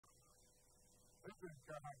This is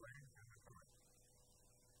Chet Huntley in Detroit.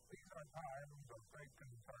 These are times of great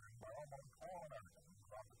concern by almost all Americans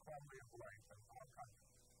about the quality of life in our country.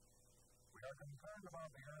 We are concerned about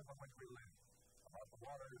the earth on which we live, about the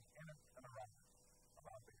waters in it and around it,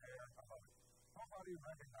 about the air above it. Nobody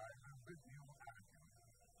recognizes this new attitude,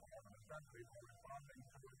 or the necessity for responding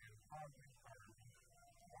to it in positive terms,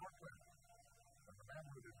 more clearly than the men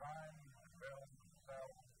who design, build, sell,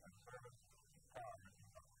 and service cars.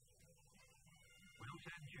 Well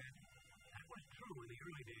said, Chet. That was true in the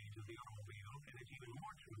early days of the automobile, and it's even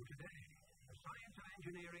more true today. The science of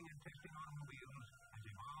engineering and testing automobiles has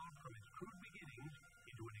evolved from its crude beginnings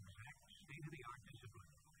into an exact state-of-the-art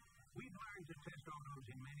discipline. We've learned to test autos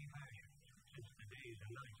in many fashions since the days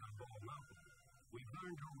and nights on Bald Mountain. We've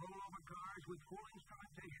learned to roll over cars with full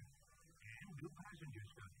instrumentation and do passenger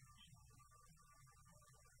studies.